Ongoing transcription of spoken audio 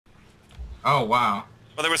Oh, wow.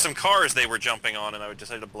 Well, there were some cars they were jumping on, and I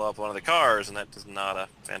decided to blow up one of the cars, and that is not a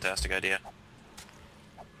fantastic idea.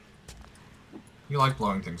 You like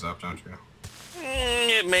blowing things up, don't you?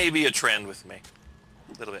 It may be a trend with me.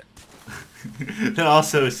 A little bit. That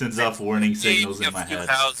also sends off warning Maybe signals in a my few head.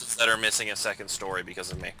 houses that are missing a second story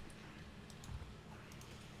because of me.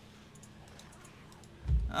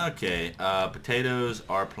 Okay, potatoes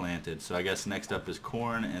are planted, so I guess next up is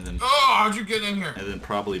corn, Oh, how'd you get in here? and then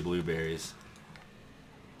probably blueberries.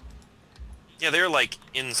 Yeah, they're like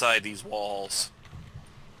inside these walls.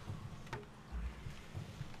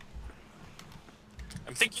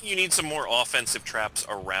 I'm thinking you need some more offensive traps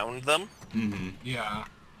around them. Mm-hmm. Yeah.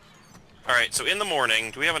 Alright, so in the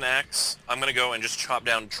morning, do we have an axe? I'm gonna go and just chop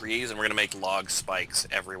down trees, and we're gonna make log spikes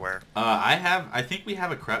everywhere. I think we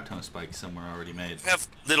have a crap ton of spikes somewhere already made. You have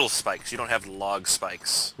little spikes, you don't have log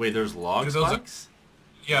spikes. Wait, there's log Dude, those are- spikes?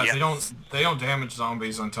 Yeah, Yeah. they don't damage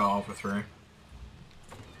zombies until Alpha 3.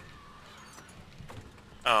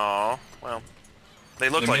 Oh, well. They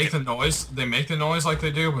look They like make the noise. They make the noise like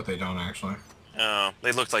they do, but they don't actually. Oh,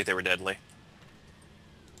 they looked like they were deadly.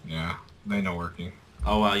 Yeah, they know working.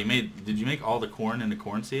 Oh wow, did you make all the corn into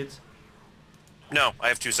corn seeds? No, I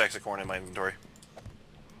have 2 sacks of corn in my inventory.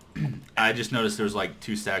 I just noticed there's like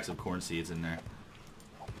 2 stacks of corn seeds in there.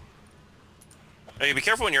 Hey, be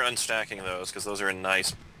careful when you're unstacking those, because those are in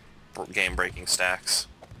nice game-breaking stacks.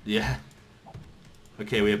 Yeah.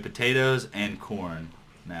 Okay, we have potatoes and corn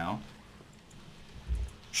now.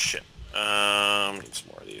 Shit. Need some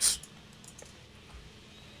more of these.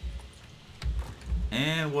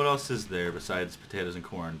 And what else is there besides potatoes and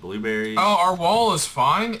corn? Blueberries. Oh, our wall is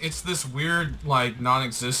fine. It's this weird, like,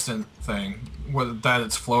 non-existent thing that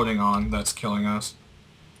it's floating on that's killing us.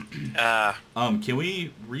 Can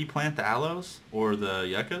we replant the aloes or the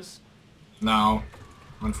yuccas? No,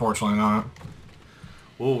 unfortunately not.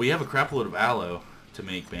 Well, we have a crap load of aloe to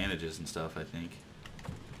make bandages and stuff, I think.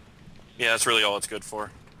 Yeah, that's really all it's good for.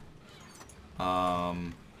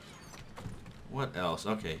 What else?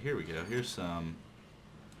 Okay, here we go. Here's some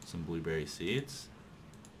blueberry seeds.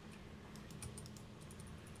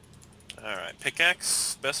 Alright,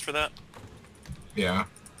 pickaxe, best for that? Yeah.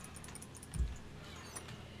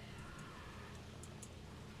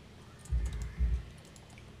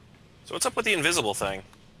 So what's up with the invisible thing?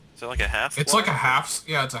 Is it like a half It's block? like a half.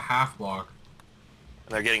 Yeah, it's a half block.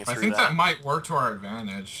 And they're getting I through think that? that might work to our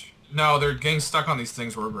advantage. No, they're getting stuck on these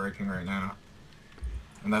things we're breaking right now.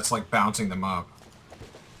 And that's like bouncing them up.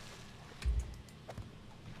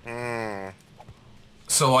 Hmm.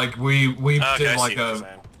 So like we Okay, I did see like what you're a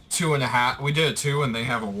saying. 2.5. We did a 2 and they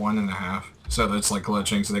have a 1.5. So that's like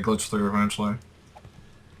glitching. So they glitch through eventually.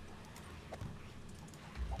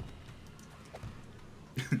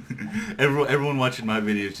 Everyone watching my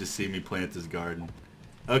videos just see me plant this garden.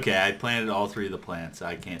 Okay, I planted all 3 of the plants.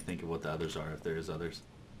 I can't think of what the others are if there is others.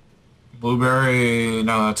 Blueberry.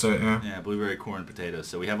 No, that's it. Yeah. Yeah, blueberry, corn, potatoes.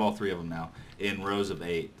 So we have all 3 of them now in rows of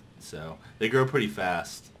 8. So they grow pretty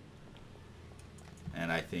fast.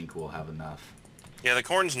 And I think we'll have enough. Yeah, the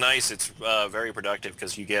corn's nice. It's very productive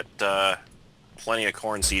because you get plenty of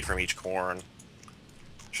corn seed from each corn.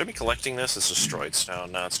 Should I be collecting this? It's destroyed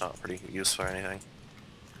stone. No, it's not pretty useful or anything.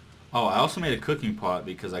 Oh, I also made a cooking pot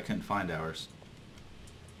because I couldn't find ours.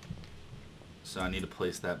 So I need to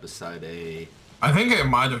place that beside a... I think it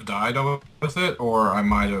might have died with it, or I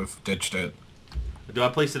might have ditched it. Do I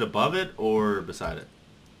place it above it or beside it?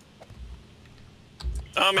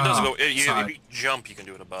 It doesn't go... side. If you jump, you can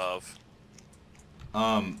do it above.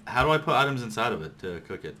 How do I put items inside of it to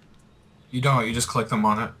cook it? You don't. You just click them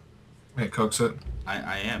on it. It cooks it.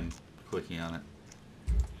 I am clicking on it.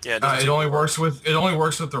 Yeah, it doesn't It only works with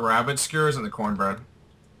the rabbit skewers and the cornbread.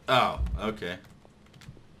 Oh, okay.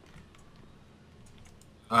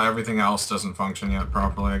 Everything else doesn't function yet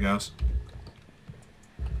properly, I guess.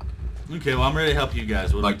 Okay, well I'm ready to help you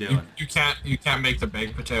guys. What are we doing? you can't make the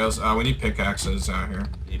baked potatoes. We need pickaxes out here.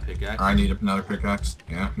 Need pickaxe? Or I need another pickaxe.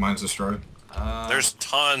 Yeah, mine's destroyed. There's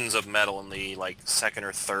tons of metal in the, like, second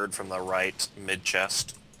or third from the right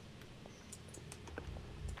mid-chest.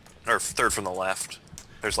 Or third from the left.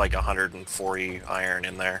 There's like 140 iron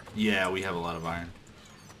in there. Yeah, we have a lot of iron.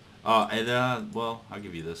 Well, I'll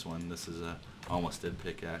give you this one. This is a almost dead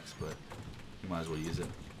pickaxe, but you might as well use it.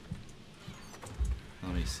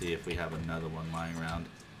 Let me see if we have another one lying around.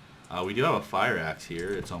 We do have a fire axe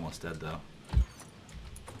here. It's almost dead though.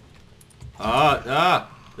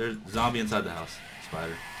 There's a zombie inside the house.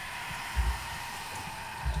 Spider.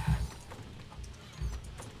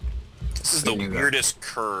 This is the Give me that. weirdest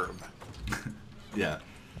curb. Yeah.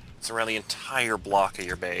 It's around the entire block of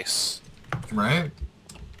your base. Right?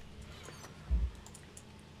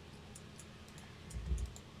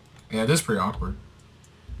 Yeah, it is pretty awkward.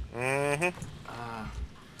 Mm-hmm.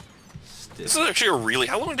 Stick. This is actually a really...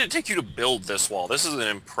 How long did it take you to build this wall? This is an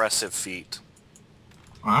impressive feat.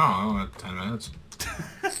 I don't know, 10 minutes.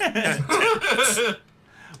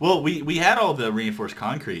 Well, we had all the reinforced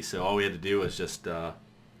concrete, so all we had to do was just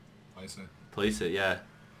place it. Yeah.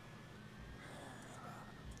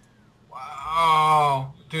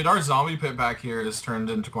 Wow. Dude, our zombie pit back here has turned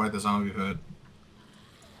into quite the zombie pit.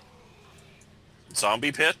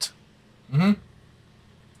 Zombie pit? Mm-hmm.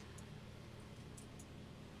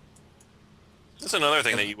 That's another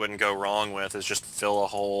thing that you wouldn't go wrong with, is just fill a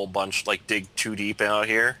whole bunch, like dig too deep out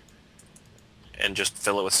here, and just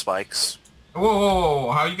fill it with spikes. Whoa, whoa,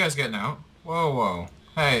 whoa, how are you guys getting out? Whoa, whoa.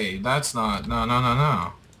 Hey, that's not...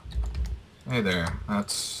 No. Hey there.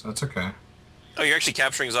 That's okay. Oh, you're actually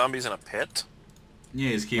capturing zombies in a pit? Yeah,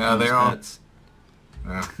 he's keeping Yeah, they his are. pets.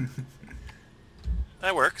 Yeah.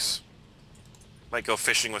 That works. Might go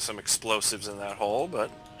fishing with some explosives in that hole, but,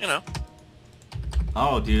 you know.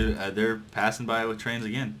 Oh, dude, they're passing by with trains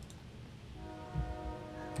again.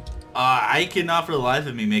 I cannot for the life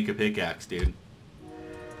of me make a pickaxe, dude.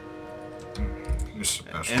 You're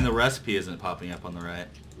special. And the recipe isn't popping up on the right.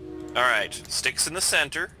 Alright, sticks in the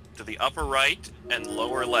center, to the upper right and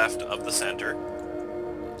lower left of the center.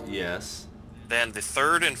 Yes. Then the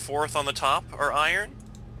third and fourth on the top are iron,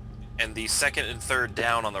 and the second and third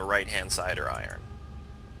down on the right-hand side are iron.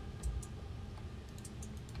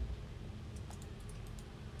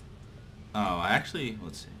 Oh, actually,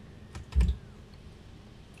 let's see.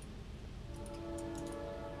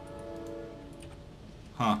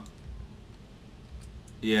 Huh.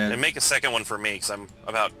 Yeah. And make a second one for me, because I'm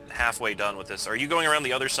about halfway done with this. Are you going around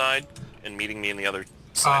the other side and meeting me in the other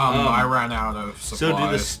side? I ran out of supplies. So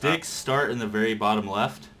do the sticks start in the very bottom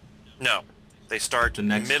left? No. They start The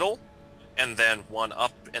next- middle, and then one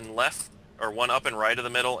up and left, or one up and right of the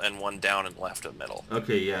middle, and one down and left of the middle.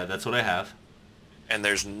 Okay, yeah, that's what I have. And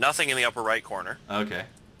there's nothing in the upper right corner. Okay.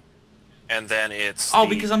 And then it's Oh,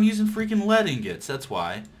 the- because I'm using freaking lead ingots, that's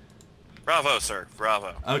why. Bravo, sir.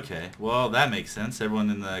 Bravo. Okay, well, that makes sense. Everyone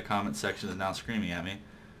in the comment section is now screaming at me.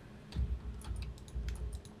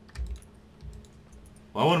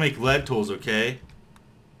 Well, I want to make lead tools, okay?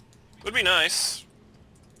 Would be nice.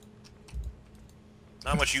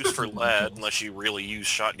 Not much use for lead unless you really use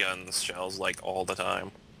shotgun shells like all the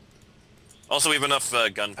time. Also, we have enough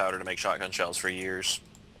gunpowder to make shotgun shells for years.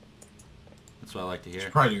 That's what I like to hear.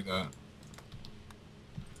 Should probably do that.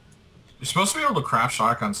 You're supposed to be able to craft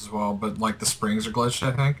shotguns as well, but like the springs are glitched,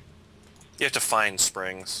 I think. You have to find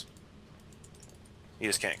springs. You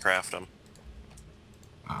just can't craft them.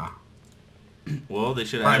 Ah. Well, they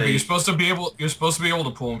should Right, add but a... you're supposed to be able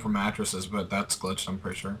to pull them from mattresses, but that's glitched, I'm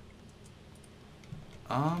pretty sure.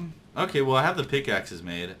 Okay, well, I have the pickaxes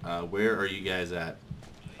made. Where are you guys at?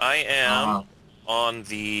 I am on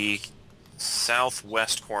the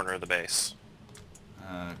southwest corner of the base.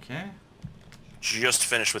 Okay. Just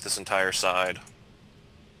finished with this entire side.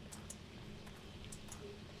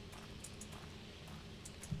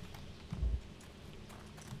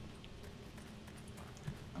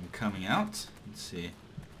 I'm coming out. Let's see.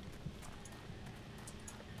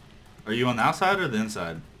 Are you on the outside or the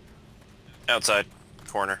inside? Outside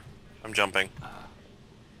corner. I'm jumping.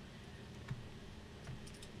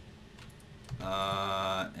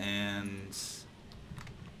 And...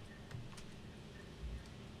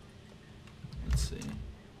 Let's see.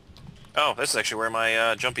 Oh, this is actually where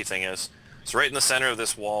my jumpy thing is. So right in the center of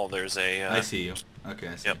this wall, there's a... I see you. Okay,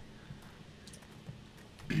 I see. Yep.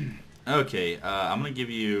 Okay, I'm going to give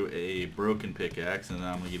you a broken pickaxe, and then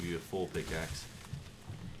I'm going to give you a full pickaxe.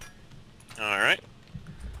 Alright.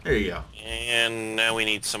 There you go. And now we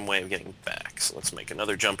need some way of getting back. So let's make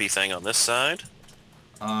another jumpy thing on this side.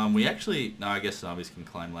 We actually... No, I guess zombies can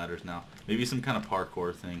climb ladders now. Maybe some kind of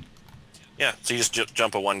parkour thing. Yeah, so you just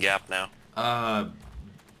jump a one gap now.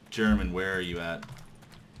 German, where are you at?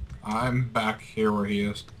 I'm back here where he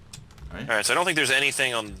is. Alright. Alright, so I don't think there's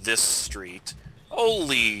anything on this street.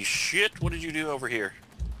 Holy shit, what did you do over here?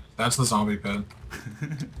 That's the zombie pit.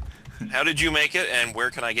 How did you make it, and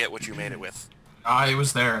where can I get what you made it with? It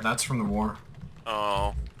was there. That's from the war.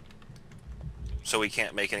 Oh. So we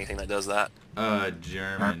can't make anything that does that?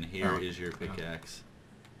 German, here is your pickaxe.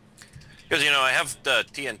 Because, you know, I have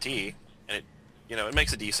TNT, and it, you know, it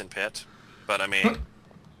makes a decent pit. But, I mean...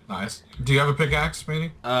 Nice. Do you have a pickaxe,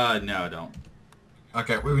 maybe? No, I don't.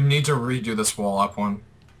 Okay, we need to redo this wall up one.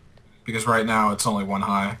 Because right now it's only one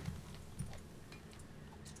high.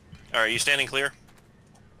 Alright, you standing clear?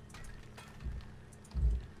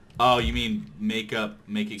 Oh, you mean make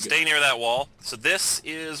it... Stay near that wall. So this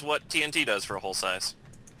is what TNT does for a whole size.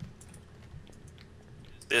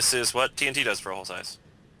 This is what TNT does for a whole size.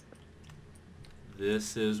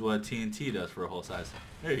 This is what TNT does for a whole size.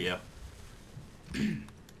 There you go.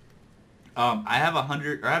 I have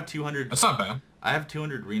 100, or I have 200. That's not bad. I have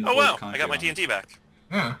 200 Oh reinforced wow, concrete I got my on me. TNT back.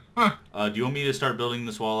 Yeah. Huh. Do you want me to start building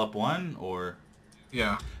this wall up one, or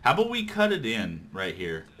Yeah. how about we cut it in right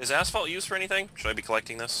here? Is asphalt used for anything? Should I be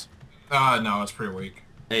collecting this? No, it's pretty weak.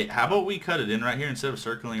 Hey, how about we cut it in right here instead of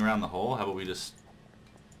circling around the hole? How about we just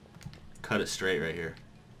cut it straight right here?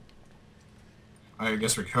 I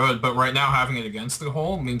guess we could, but right now having it against the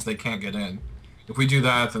hole means they can't get in. If we do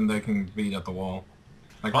that, then they can beat at the wall.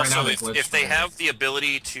 Like right Also, now they if glitch. they have the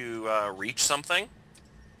ability to reach something,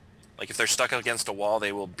 like if they're stuck against a wall,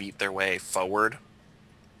 they will beat their way forward.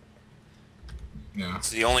 Yeah.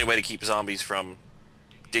 It's the only way to keep zombies from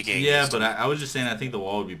digging. Yeah, but I was just saying I think the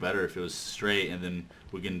wall would be better if it was straight, and then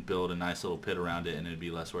we can build a nice little pit around it, and it'd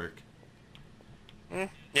be less work.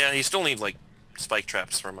 Yeah, you still need like spike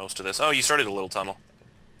traps for most of this. Oh, you started a little tunnel.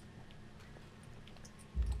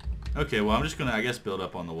 Okay, well I'm just gonna, I guess, build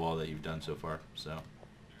up on the wall that you've done so far. So.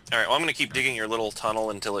 All right, well I'm gonna keep digging your little tunnel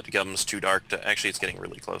until it becomes too dark. Actually, it's getting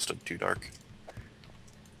really close to too dark.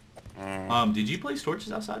 Did you place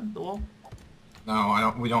torches outside the wall? No, I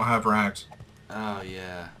don't. We don't have rags. Oh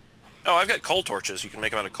yeah. Oh, I've got coal torches. You can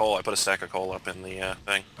make them out of coal. I put a stack of coal up in the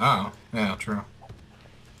thing. Oh, yeah, true.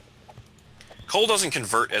 Coal doesn't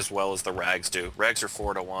convert as well as the rags do. Rags are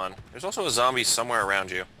 4 to 1. There's also a zombie somewhere around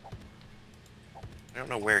you. I don't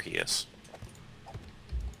know where he is.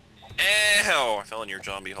 Ew! I fell in your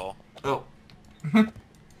zombie hole. Oh. There's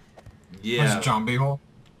Yeah. a zombie hole.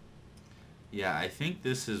 Yeah, I think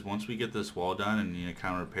this is, once we get this wall done and, you know,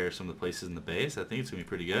 kind of repair some of the places in the base, I think it's going to be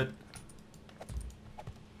pretty good.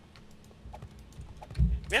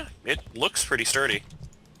 Yeah, it looks pretty sturdy.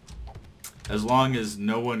 As long as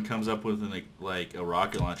no one comes up with, like, a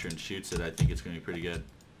rocket launcher and shoots it, I think it's going to be pretty good.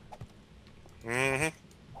 Mm-hmm.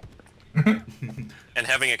 And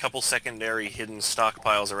having a couple secondary hidden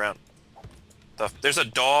stockpiles around. There's a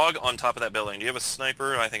dog on top of that building. Do you have a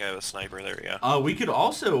sniper? I think I have a sniper. There we go. We could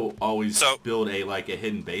also always So- build a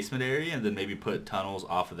hidden basement area and then maybe put tunnels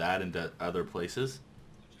off of that into other places.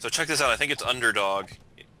 So check this out. I think it's Underdog.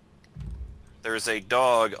 There's a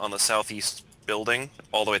dog on the southeast building,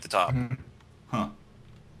 all the way at the top. Huh.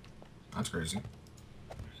 That's crazy. All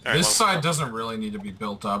right, This well, side doesn't really need to be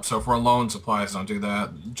built up, so if we're low on supplies, don't do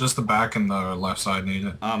that. Just the back and the left side need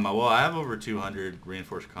it. Well, I have over 200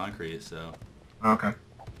 reinforced concrete, so Okay.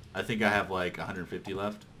 I think I have like 150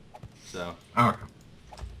 left. So, Okay.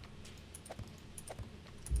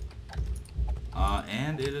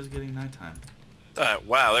 and it is getting nighttime.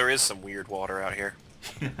 wow, there is some weird water out here.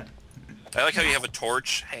 I like how you have a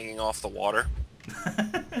torch hanging off the water.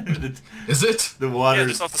 Is it? The water. Yeah,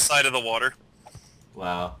 just off the side of the water.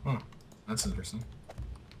 Wow. Oh, that's interesting.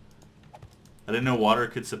 I didn't know water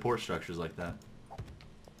could support structures like that.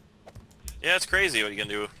 Yeah, it's crazy what you can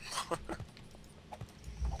do.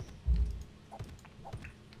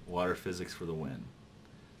 Water physics for the win.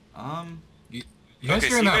 You guys Okay, so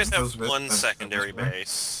hearing you that? guys have those bit- one that- secondary that-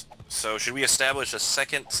 base. So should we establish a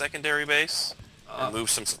second secondary base and move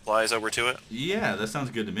some supplies over to it? Yeah, that sounds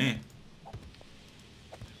good to me.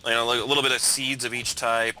 You know, like a little bit of seeds of each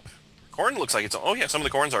type. Corn looks like it's... Oh yeah, some of the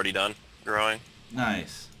corn's already done growing.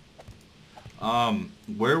 Nice.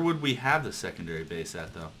 Where would we have the secondary base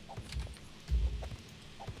at, though?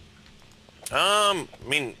 I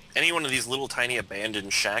mean, any one of these little tiny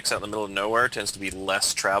abandoned shacks out in the middle of nowhere tends to be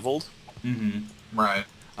less traveled. Mm-hmm. Right.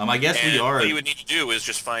 I guess And we are... what you would need to do is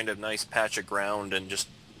just find a nice patch of ground and just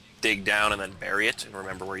dig down and then bury it, and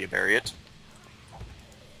remember where you bury it.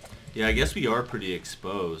 Yeah, I guess we are pretty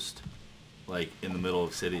exposed. Like, in the middle of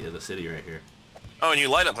the city right here. Oh, and you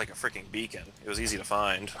light up like a freaking beacon. It was easy to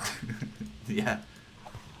find. Yeah.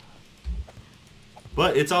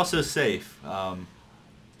 But it's also safe.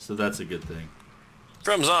 So that's a good thing.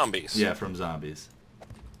 From zombies. Yeah, from zombies.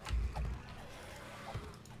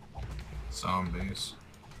 Zombies.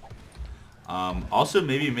 Also,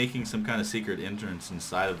 maybe making some kind of secret entrance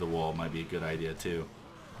inside of the wall might be a good idea, too.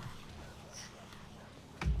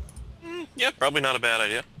 Yeah, probably not a bad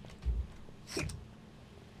idea.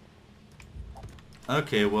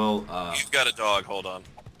 Okay, well, You've got a dog, hold on.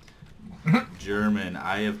 German,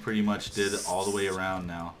 I have pretty much did it all the way around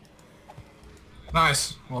now.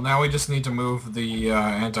 Nice. Well, now we just need to move the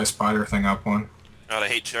anti-spider thing up one. God, I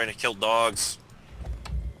hate trying to kill dogs.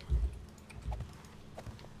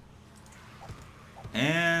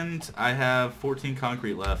 And I have 14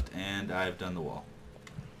 concrete left, and I've done the wall.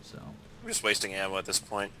 So, I'm just wasting ammo at this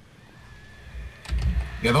point.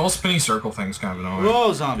 Yeah, the whole spinny circle thing's kind of annoying.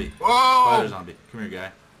 whoa, zombie! Whoa! Spider zombie, come here,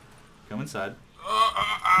 guy. Come inside.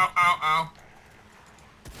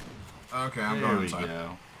 Okay, I'm There going we inside.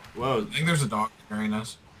 go. Whoa. I think there's a dog carrying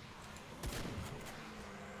us.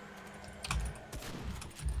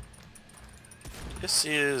 This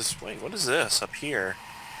is... Wait, what is this up here?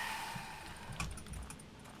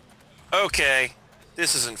 Okay,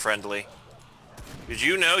 this isn't friendly. Did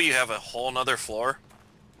you know you have a whole nother floor?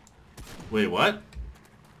 Wait, what?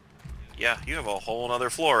 Yeah, you have a whole nother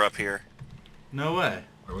floor up here. No way.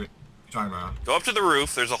 What are you talking about? Go up to the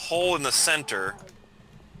roof, there's a hole in the center.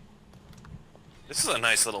 This is a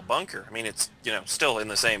nice little bunker. I mean, it's, you know, still in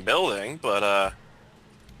the same building, but,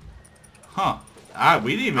 Huh.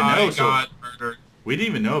 We didn't even know. I So got murdered. we didn't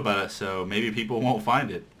even know about it, so maybe people won't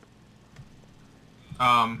find it.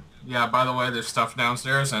 Yeah, by the way, there's stuff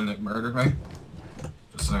downstairs and it murdered me.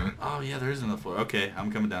 Just saying. Oh yeah, there is on the floor. Okay,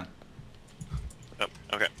 I'm coming down. oh,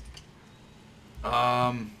 okay.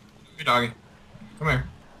 Hey, doggy. Come here.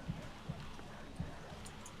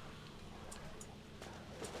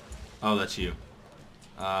 Oh, that's you.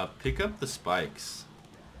 Pick up the spikes.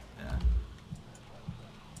 Yeah.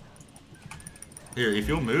 Here, if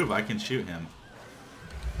you'll move, I can shoot him.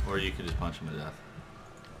 Or you could just punch him to death.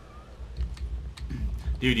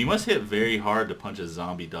 Dude, you must hit very hard to punch a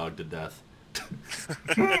zombie dog to death.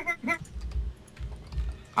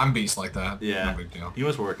 I'm beast like that. Yeah. No big deal. You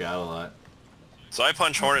must work out a lot. So I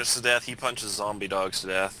punch hornets to death, he punches zombie dogs to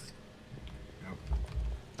death.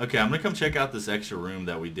 Okay, I'm gonna come check out this extra room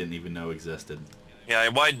that we didn't even know existed. Yeah, I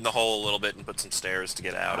widened the hole a little bit and put some stairs to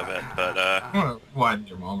get out of it, but, I'm gonna widen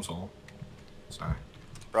your mom's hole. Sorry.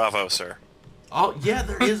 bravo, sir. Oh, yeah,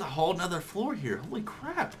 there is a whole nother floor here. Holy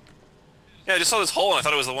crap. Yeah, I just saw this hole and I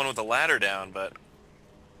thought it was the one with the ladder down, but...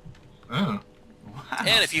 Oh. Wow.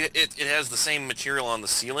 And if you, it has the same material on the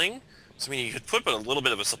ceiling, so I mean you could put a little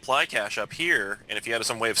bit of a supply cache up here, and if you had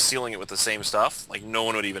some way of sealing it with the same stuff, like no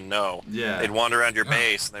one would even know. Yeah. They'd wander around your Yeah.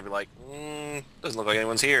 base and they'd be like, doesn't look like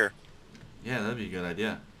anyone's here. Yeah, that'd be a good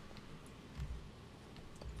idea.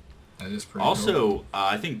 That is pretty cool. Also,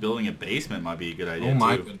 I think building a basement might be a good idea, Oh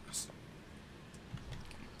my too. goodness.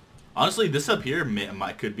 Honestly, this up here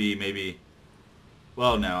could be maybe...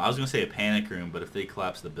 Well, no, I was going to say a panic room, but if they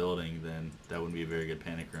collapse the building, then that wouldn't be a very good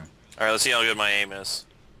panic room. Alright, let's see how good my aim is.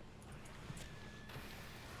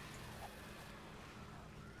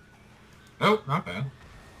 Oh, not bad.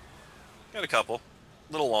 Got a couple.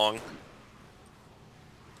 A little long.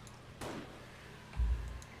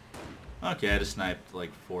 Okay, I just sniped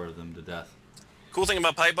like 4 of them to death. Cool thing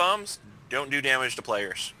about pipe bombs, don't do damage to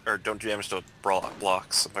players, or don't do damage to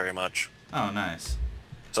blocks very much. Oh, nice.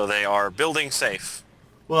 So they are building safe.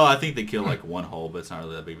 Well, I think they kill like 1 hole, but it's not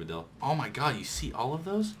really that big of a deal. Oh my god, you see all of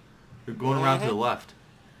those? They're going around to the left.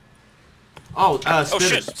 Oh, spitters. Oh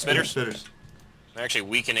shit, spitters. Spitters. I'm actually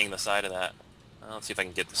weakening the side of that. Let's see if I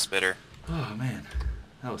can get the spitter. Oh man,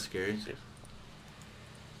 that was scary.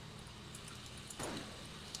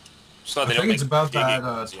 Just thought I they don't think it's make about big that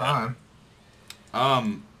equals yet.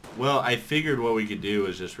 time. Well, I figured what we could do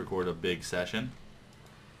is just record a big session.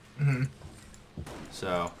 Mm-hmm.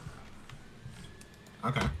 So,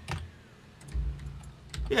 Okay.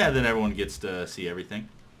 yeah, then everyone gets to see everything.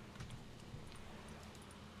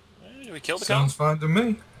 Did we kill the Sounds fine to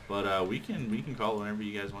me. But we can call it whenever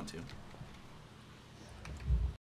you guys want to.